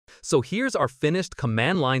So here's our finished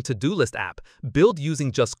command line to-do list app, built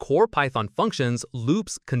using just core Python functions,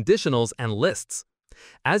 loops, conditionals, and lists.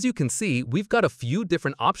 As you can see, we've got a few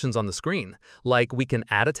different options on the screen, like we can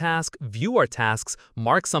add a task, view our tasks,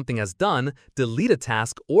 mark something as done, delete a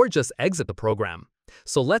task, or just exit the program.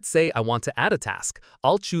 So let's say I want to add a task.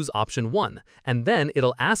 I'll choose option 1, and then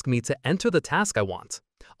it'll ask me to enter the task I want.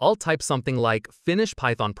 I'll type something like finish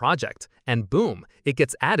Python project, and boom, it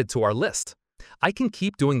gets added to our list. I can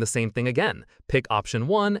keep doing the same thing again. Pick option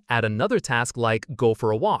 1, add another task like go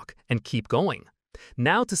for a walk, and keep going.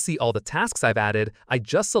 Now to see all the tasks I've added, I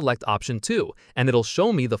just select option 2, and it'll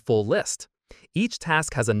show me the full list. Each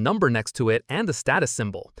task has a number next to it and a status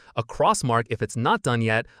symbol, a cross mark if it's not done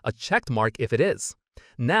yet, a checked mark if it is.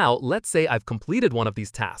 Now, let's say I've completed one of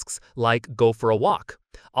these tasks, like go for a walk.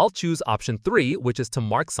 I'll choose option 3, which is to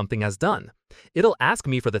mark something as done. It'll ask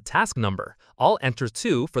me for the task number. I'll enter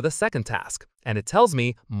 2 for the second task, and it tells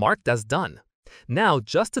me marked as done. Now,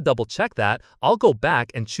 just to double check that, I'll go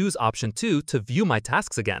back and choose option 2 to view my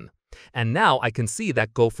tasks again. And now I can see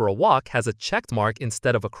that go for a walk has a checked mark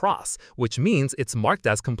instead of a cross, which means it's marked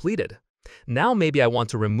as completed. Now maybe I want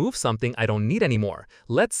to remove something I don't need anymore.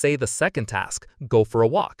 Let's say the second task, go for a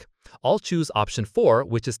walk. I'll choose option 4,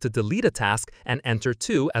 which is to delete a task, and enter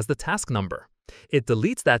 2 as the task number. It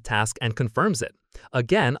deletes that task and confirms it.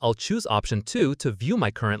 Again, I'll choose option 2 to view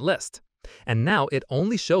my current list. And now it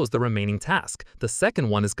only shows the remaining task. The second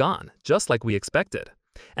one is gone, just like we expected.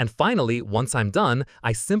 And finally, once I'm done,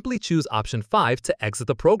 I simply choose option 5 to exit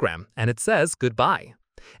the program, and it says goodbye.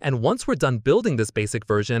 And once we're done building this basic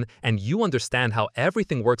version and you understand how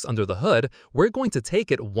everything works under the hood, we're going to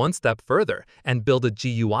take it one step further and build a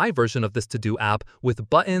GUI version of this to-do app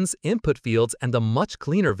with buttons, input fields, and a much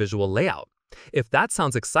cleaner visual layout. If that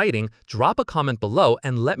sounds exciting, drop a comment below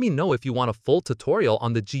and let me know if you want a full tutorial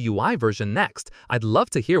on the GUI version next. I'd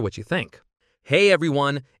love to hear what you think. Hey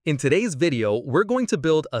everyone! In today's video, we're going to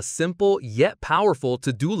build a simple yet powerful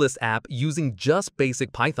to-do list app using just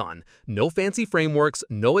basic Python. No fancy frameworks,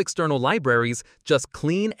 no external libraries, just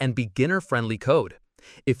clean and beginner-friendly code.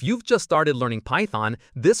 If you've just started learning Python,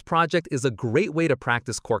 this project is a great way to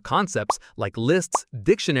practice core concepts like lists,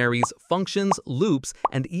 dictionaries, functions, loops,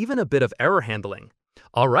 and even a bit of error handling.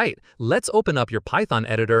 Alright, let's open up your Python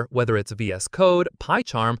editor, whether it's VS Code,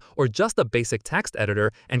 PyCharm, or just a basic text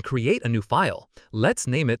editor, and create a new file. Let's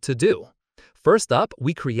name it to-do. First up,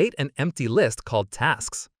 we create an empty list called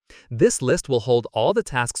tasks. This list will hold all the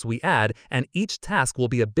tasks we add, and each task will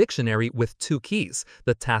be a dictionary with 2 keys,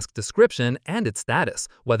 the task description and its status,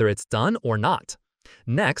 whether it's done or not.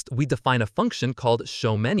 Next, we define a function called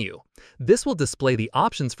showMenu. This will display the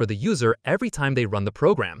options for the user every time they run the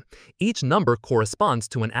program. Each number corresponds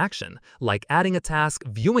to an action, like adding a task,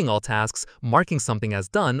 viewing all tasks, marking something as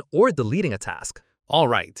done, or deleting a task.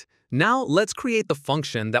 Alright, now let's create the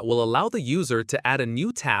function that will allow the user to add a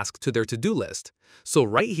new task to their to-do list. So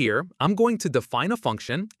right here, I'm going to define a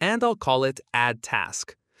function, and I'll call it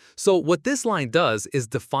addTask. So what this line does is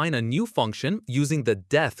define a new function using the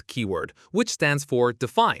def keyword, which stands for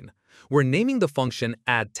define. We're naming the function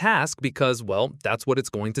addTask because, well, that's what it's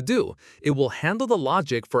going to do. It will handle the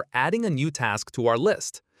logic for adding a new task to our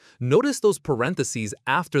list. Notice those parentheses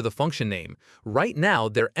after the function name. Right now,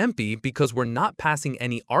 they're empty because we're not passing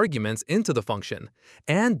any arguments into the function.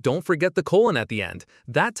 And don't forget the colon at the end.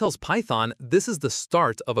 That tells Python this is the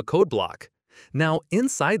start of a code block. Now,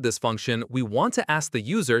 inside this function, we want to ask the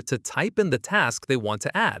user to type in the task they want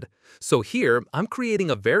to add. So here, I'm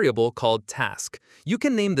creating a variable called task. You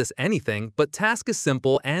can name this anything, but task is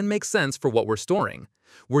simple and makes sense for what we're storing.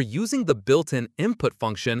 We're using the built-in input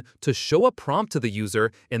function to show a prompt to the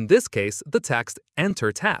user, in this case, the text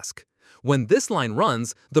enter task. When this line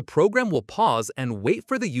runs, the program will pause and wait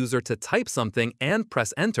for the user to type something and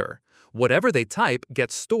press enter. Whatever they type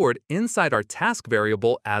gets stored inside our task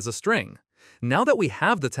variable as a string. Now that we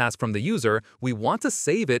have the task from the user, we want to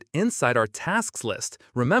save it inside our tasks list.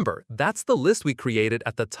 Remember, that's the list we created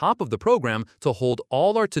at the top of the program to hold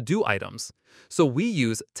all our to-do items. So we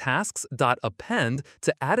use tasks.append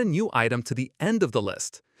to add a new item to the end of the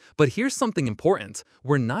list. But here's something important.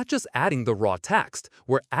 We're not just adding the raw text,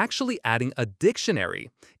 we're actually adding a dictionary.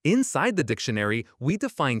 Inside the dictionary, we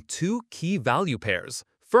define 2 key value pairs.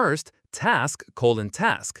 First,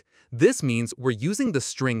 task:task. This means we're using the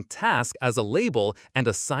string task as a label and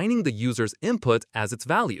assigning the user's input as its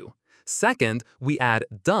value. Second, we add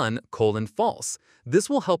done:false. This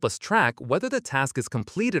will help us track whether the task is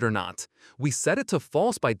completed or not. We set it to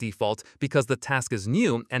false by default because the task is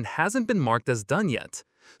new and hasn't been marked as done yet.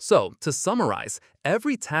 So, to summarize,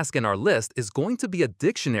 every task in our list is going to be a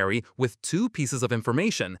dictionary with two pieces of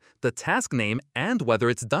information, the task name and whether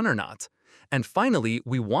it's done or not. And finally,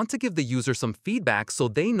 we want to give the user some feedback so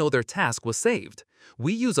they know their task was saved.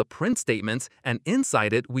 We use a print statement, and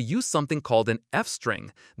inside it, we use something called an F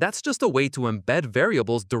string. That's just a way to embed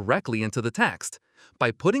variables directly into the text.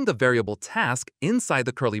 By putting the variable task inside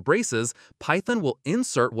the curly braces, Python will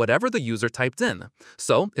insert whatever the user typed in.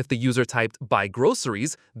 So, if the user typed buy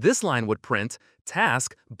groceries, this line would print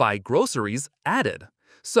task buy groceries added.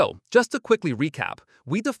 So, just to quickly recap,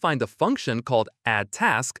 we defined a function called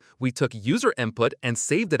addTask, we took user input and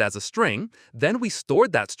saved it as a string, then we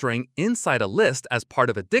stored that string inside a list as part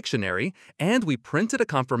of a dictionary, and we printed a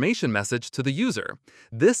confirmation message to the user.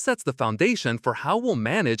 This sets the foundation for how we'll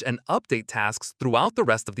manage and update tasks throughout the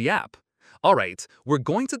rest of the app. Alright, we're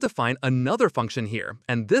going to define another function here,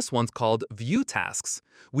 and this one's called viewTasks.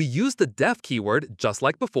 We use the def keyword just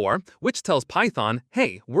like before, which tells Python,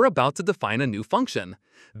 hey, we're about to define a new function.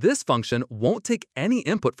 This function won't take any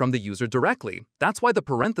input from the user directly, that's why the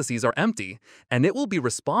parentheses are empty, and it will be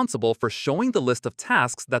responsible for showing the list of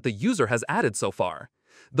tasks that the user has added so far.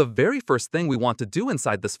 The very first thing we want to do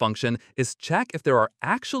inside this function is check if there are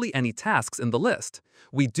actually any tasks in the list.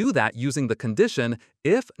 We do that using the condition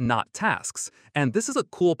if not tasks, and this is a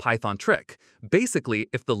cool Python trick. Basically,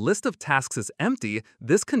 if the list of tasks is empty,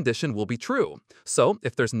 this condition will be true. So,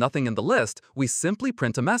 if there's nothing in the list, we simply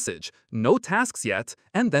print a message, no tasks yet,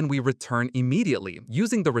 and then we return immediately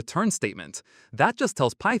using the return statement. That just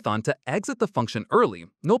tells Python to exit the function early,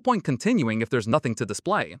 no point continuing if there's nothing to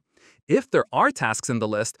display. If there are tasks in the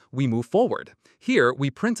list, we move forward. Here, we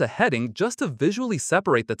print a heading just to visually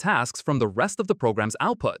separate the tasks from the rest of the program's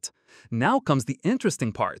output. Now comes the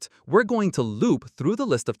interesting part. We're going to loop through the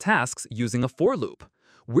list of tasks using a for loop.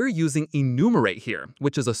 We're using enumerate here,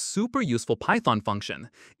 which is a super useful Python function.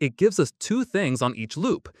 It gives us two things on each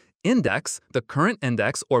loop: index, the current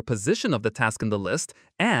index or position of the task in the list,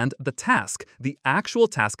 and the task, the actual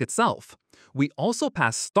task itself. We also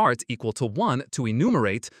pass start equal to 1 to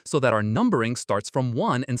enumerate so that our numbering starts from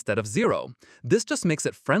 1 instead of 0. This just makes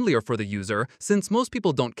it friendlier for the user since most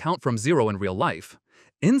people don't count from 0 in real life.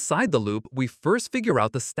 Inside the loop, we first figure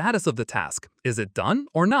out the status of the task. Is it done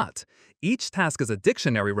or not? Each task is a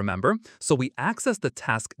dictionary, remember, so we access the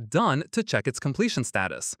task done to check its completion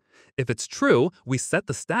status. If it's true, we set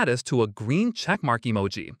the status to a green checkmark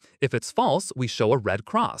emoji. If it's false, we show a red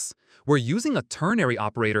cross. We're using a ternary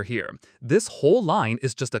operator here. This whole line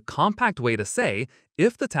is just a compact way to say,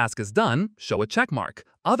 if the task is done, show a checkmark,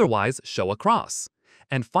 otherwise show a cross.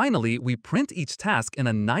 And finally, we print each task in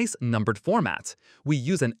a nice numbered format. We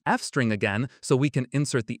use an F string again so we can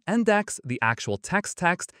insert the index, the actual text,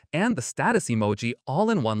 and the status emoji all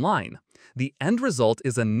in one line. The end result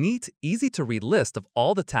is a neat, easy-to-read list of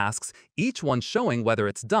all the tasks, each one showing whether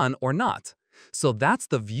it's done or not. So that's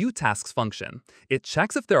the viewTasks function. It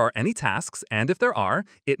checks if there are any tasks, and if there are,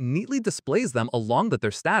 it neatly displays them along with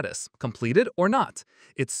their status, completed or not.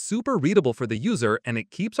 It's super readable for the user, and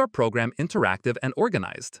it keeps our program interactive and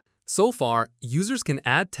organized. So far, users can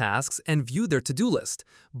add tasks and view their to-do list.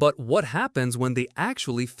 But what happens when they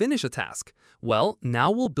actually finish a task? Well,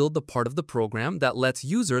 now we'll build the part of the program that lets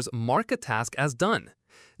users mark a task as done.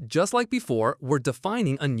 Just like before, we're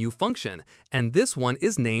defining a new function, and this one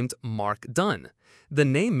is named markDone. The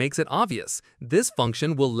name makes it obvious. This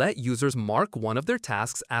function will let users mark one of their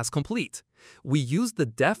tasks as complete. We use the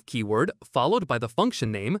def keyword followed by the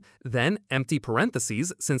function name, then empty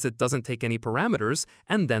parentheses since it doesn't take any parameters,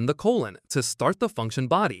 and then the colon to start the function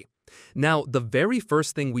body. Now, the very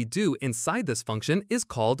first thing we do inside this function is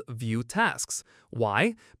called viewTasks.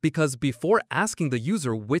 Why? Because before asking the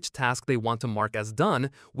user which task they want to mark as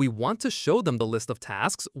done, we want to show them the list of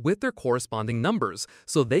tasks with their corresponding numbers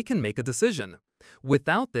so they can make a decision.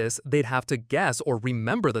 Without this, they'd have to guess or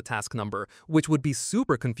remember the task number, which would be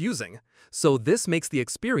super confusing. So this makes the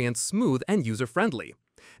experience smooth and user-friendly.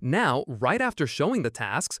 Now, right after showing the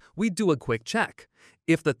tasks, we do a quick check.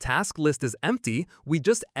 If the task list is empty, we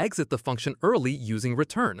just exit the function early using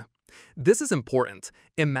return. This is important.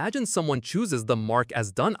 Imagine someone chooses the Mark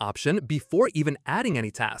as Done option before even adding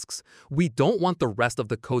any tasks. We don't want the rest of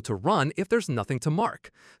the code to run if there's nothing to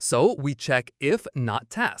mark. So we check if not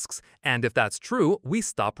tasks, and if that's true, we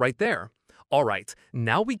stop right there. Alright,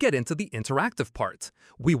 now we get into the interactive part.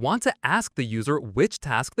 We want to ask the user which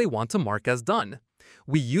task they want to mark as done.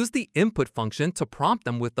 We use the input function to prompt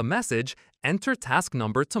them with the message, enter task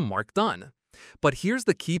number to mark done. But here's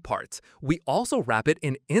the key part. We also wrap it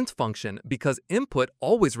in int function because input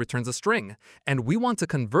always returns a string, and we want to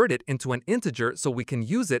convert it into an integer so we can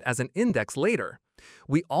use it as an index later.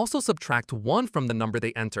 We also subtract 1 from the number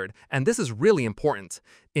they entered, and this is really important.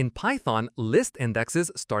 In Python, list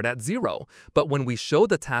indexes start at 0, but when we show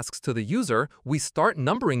the tasks to the user, we start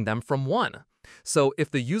numbering them from 1. So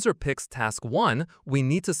if the user picks task 1, we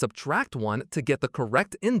need to subtract 1 to get the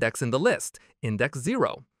correct index in the list, index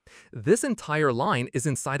 0. This entire line is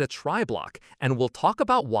inside a try block, and we'll talk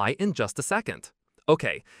about why in just a second.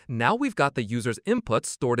 Okay, now we've got the user's input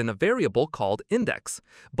stored in a variable called index.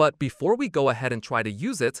 But before we go ahead and try to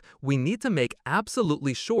use it, we need to make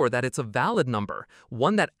absolutely sure that it's a valid number,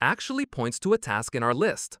 one that actually points to a task in our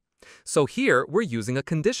list. So here, we're using a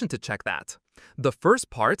condition to check that. The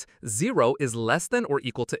first part, 0 is less than or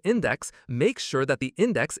equal to index, makes sure that the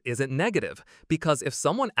index isn't negative, because if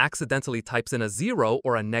someone accidentally types in a 0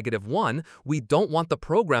 or a -1, we don't want the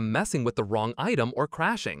program messing with the wrong item or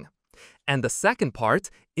crashing. And the second part,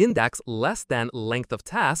 index less than length of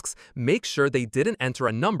tasks, makes sure they didn't enter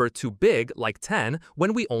a number too big, like 10,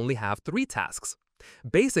 when we only have 3 tasks.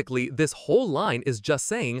 Basically, this whole line is just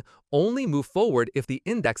saying, only move forward if the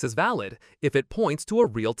index is valid, if it points to a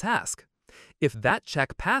real task. If that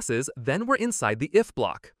check passes, then we're inside the if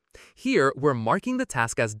block. Here, we're marking the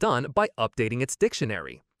task as done by updating its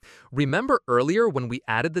dictionary. Remember earlier when we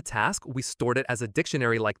added the task, we stored it as a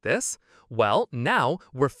dictionary like this? Well, now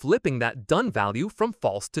we're flipping that done value from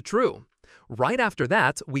false to true. Right after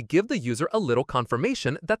that, we give the user a little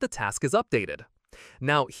confirmation that the task is updated.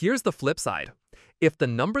 Now, here's the flip side. If the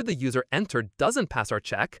number the user entered doesn't pass our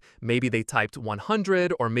check, maybe they typed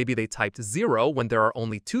 100 or maybe they typed 0 when there are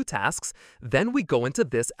only 2 tasks, then we go into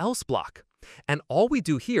this else block. And all we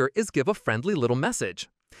do here is give a friendly little message.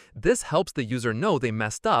 This helps the user know they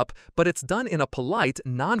messed up, but it's done in a polite,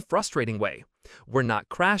 non-frustrating way. We're not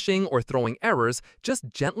crashing or throwing errors, just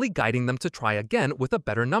gently guiding them to try again with a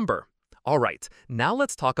better number. Alright, now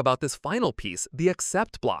let's talk about this final piece, the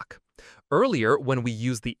accept block. Earlier, when we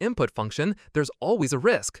use the input function, there's always a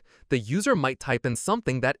risk. The user might type in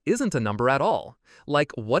something that isn't a number at all.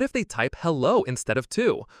 Like, what if they type hello instead of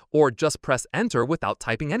 2, or just press enter without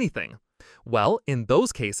typing anything? Well, in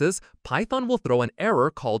those cases, Python will throw an error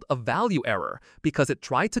called a value error because it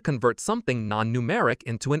tried to convert something non-numeric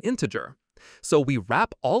into an integer. So we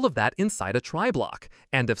wrap all of that inside a try block,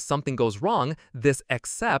 and if something goes wrong, this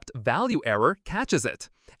except value error catches it.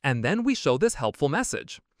 And then we show this helpful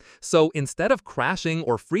message. So instead of crashing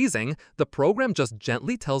or freezing, the program just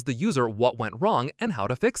gently tells the user what went wrong and how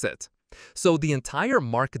to fix it. So the entire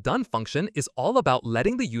mark done function is all about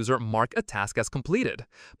letting the user mark a task as completed,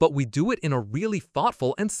 but we do it in a really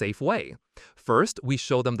thoughtful and safe way. First, we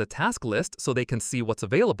show them the task list so they can see what's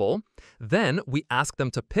available. Then, we ask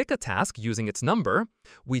them to pick a task using its number.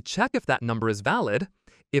 We check if that number is valid.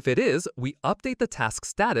 If it is, we update the task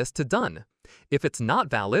status to done. If it's not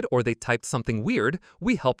valid or they typed something weird,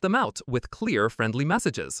 we help them out with clear, friendly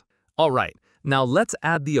messages. Alright, now let's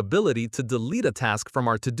add the ability to delete a task from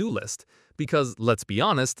our to-do list. Because, let's be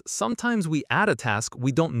honest, sometimes we add a task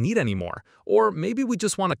we don't need anymore, or maybe we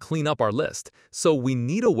just want to clean up our list, so we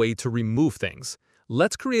need a way to remove things.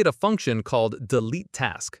 Let's create a function called delete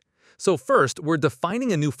task. So first, we're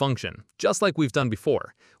defining a new function, just like we've done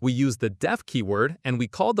before. We use the def keyword and we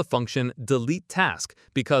call the function delete task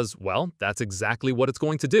because, well, that's exactly what it's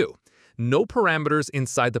going to do. No parameters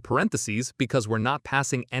inside the parentheses because we're not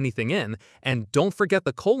passing anything in, and don't forget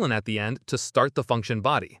the colon at the end to start the function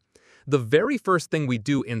body. The very first thing we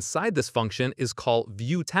do inside this function is call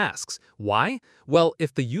view tasks. Why? Well,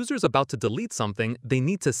 if the user's about to delete something, they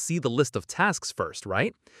need to see the list of tasks first,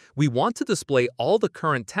 right? We want to display all the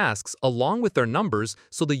current tasks along with their numbers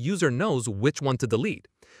so the user knows which one to delete.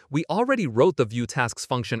 We already wrote the view tasks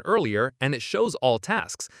function earlier and it shows all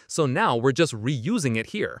tasks, so now we're just reusing it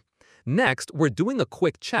here. Next, we're doing a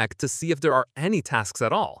quick check to see if there are any tasks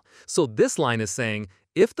at all. So this line is saying,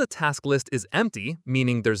 if the task list is empty,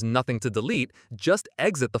 meaning there's nothing to delete, just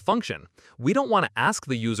exit the function. We don't want to ask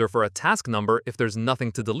the user for a task number if there's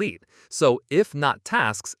nothing to delete. So if not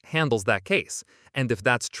tasks handles that case. And if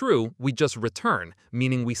that's true, we just return,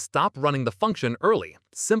 meaning we stop running the function early.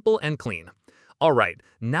 Simple and clean. Alright,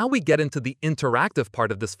 now we get into the interactive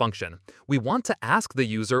part of this function. We want to ask the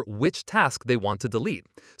user which task they want to delete.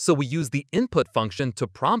 So we use the input function to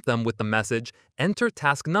prompt them with the message, enter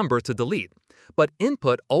task number to delete. But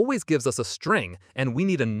input always gives us a string, and we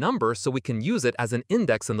need a number so we can use it as an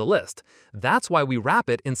index in the list. That's why we wrap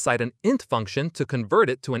it inside an int function to convert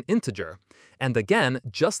it to an integer. And again,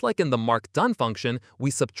 just like in the mark done function,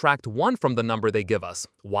 we subtract 1 from the number they give us.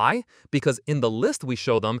 Why? Because in the list we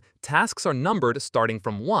show them, tasks are numbered starting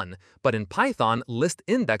from 1, but in Python, list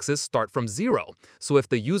indexes start from 0. So if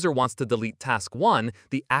the user wants to delete task 1,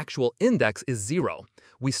 the actual index is 0.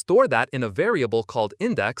 We store that in a variable called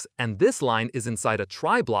index, and this line is inside a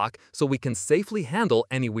try block so we can safely handle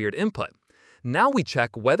any weird input. Now we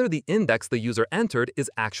check whether the index the user entered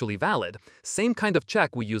is actually valid. Same kind of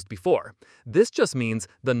check we used before. This just means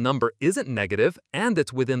the number isn't negative and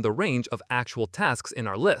it's within the range of actual tasks in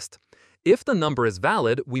our list. If the number is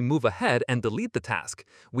valid, we move ahead and delete the task.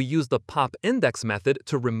 We use the pop index method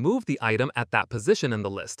to remove the item at that position in the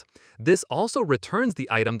list. This also returns the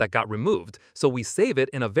item that got removed, so we save it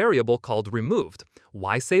in a variable called removed.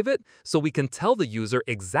 Why save it? So we can tell the user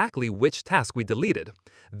exactly which task we deleted.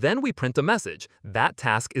 Then we print a message, that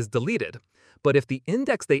task is deleted. But if the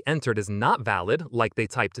index they entered is not valid, like they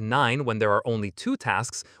typed 9 when there are only 2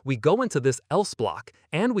 tasks, we go into this else block,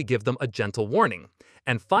 and we give them a gentle warning.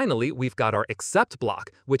 And finally, we've got our except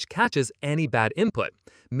block, which catches any bad input.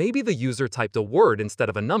 Maybe the user typed a word instead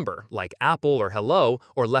of a number, like apple or hello,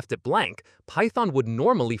 or left it blank. Python would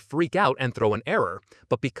normally freak out and throw an error.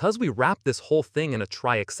 But because we wrap this whole thing in a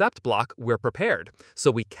try except block, we're prepared. So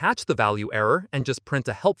we catch the value error and just print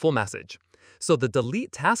a helpful message. So the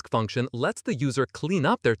delete task function lets the user clean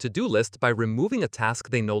up their to-do list by removing a task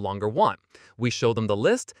they no longer want. We show them the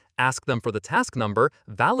list, ask them for the task number,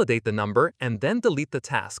 validate the number, and then delete the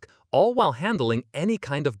task, all while handling any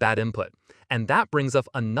kind of bad input. And that brings us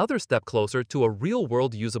another step closer to a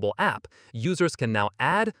real-world usable app. Users can now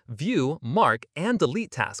add, view, mark, and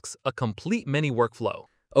delete tasks, a complete mini workflow.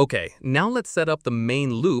 Okay, now let's set up the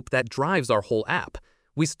main loop that drives our whole app.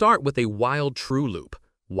 We start with a while true loop.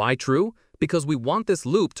 Why true? Because we want this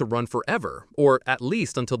loop to run forever, or at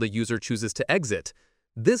least until the user chooses to exit.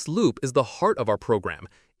 This loop is the heart of our program.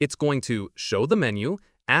 It's going to show the menu,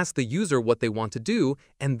 ask the user what they want to do,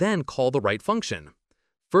 and then call the right function.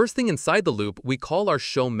 First thing inside the loop, we call our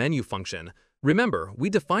show menu function. Remember, we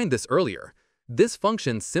defined this earlier. This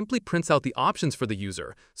function simply prints out the options for the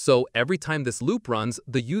user, so every time this loop runs,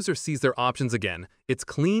 the user sees their options again. It's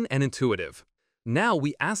clean and intuitive. Now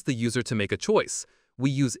we ask the user to make a choice. We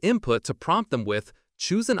use input to prompt them with,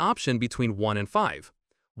 choose an option between 1 and 5.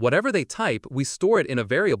 Whatever they type, we store it in a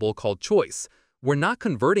variable called choice. We're not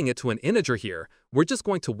converting it to an integer here, we're just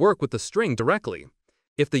going to work with the string directly.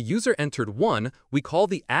 If the user entered 1, we call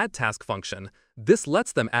the add task function. This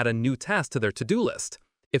lets them add a new task to their to-do list.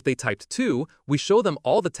 If they typed 2, we show them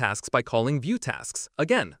all the tasks by calling view tasks.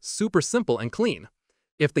 Again, super simple and clean.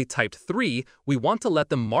 If they typed 3, we want to let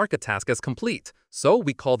them mark a task as complete, so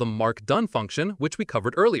we call the mark done function, which we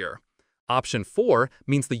covered earlier. Option 4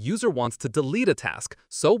 means the user wants to delete a task,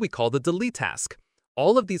 so we call the delete task.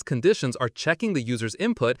 All of these conditions are checking the user's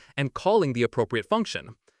input and calling the appropriate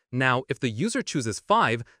function. Now, if the user chooses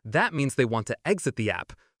 5, that means they want to exit the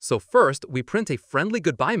app. So first, we print a friendly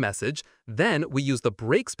goodbye message, then we use the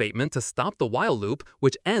break statement to stop the while loop,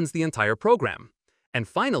 which ends the entire program. And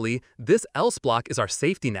finally, this else block is our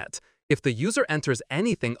safety net. If the user enters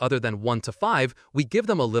anything other than 1 to 5, we give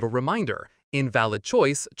them a little reminder. Invalid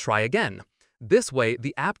choice, try again. This way,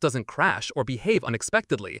 the app doesn't crash or behave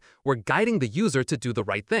unexpectedly. We're guiding the user to do the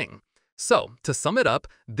right thing. So, to sum it up,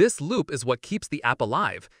 this loop is what keeps the app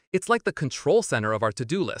alive. It's like the control center of our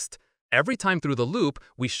to-do list. Every time through the loop,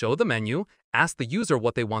 we show the menu, ask the user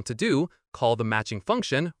what they want to do, call the matching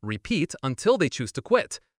function, repeat until they choose to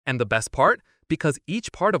quit. And the best part? Because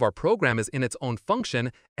each part of our program is in its own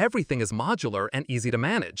function, everything is modular and easy to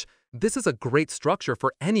manage. This is a great structure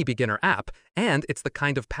for any beginner app, and it's the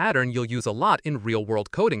kind of pattern you'll use a lot in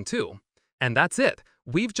real-world coding too. And that's it.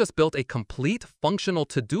 We've just built a complete functional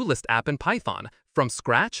to-do list app in Python, from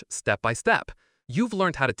scratch, step by step. You've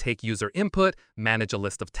learned how to take user input, manage a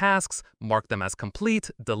list of tasks, mark them as complete,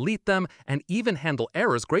 delete them, and even handle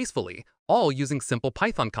errors gracefully, all using simple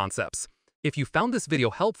Python concepts. If you found this video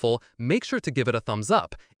helpful, make sure to give it a thumbs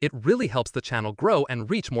up. It really helps the channel grow and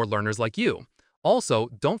reach more learners like you. Also,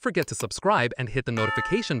 don't forget to subscribe and hit the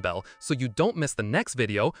notification bell so you don't miss the next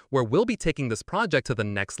video where we'll be taking this project to the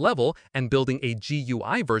next level and building a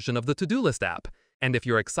GUI version of the to-do list app. And if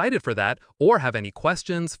you're excited for that or have any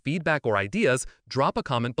questions, feedback, or ideas, drop a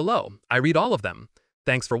comment below. I read all of them.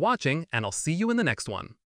 Thanks for watching, and I'll see you in the next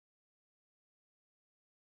one.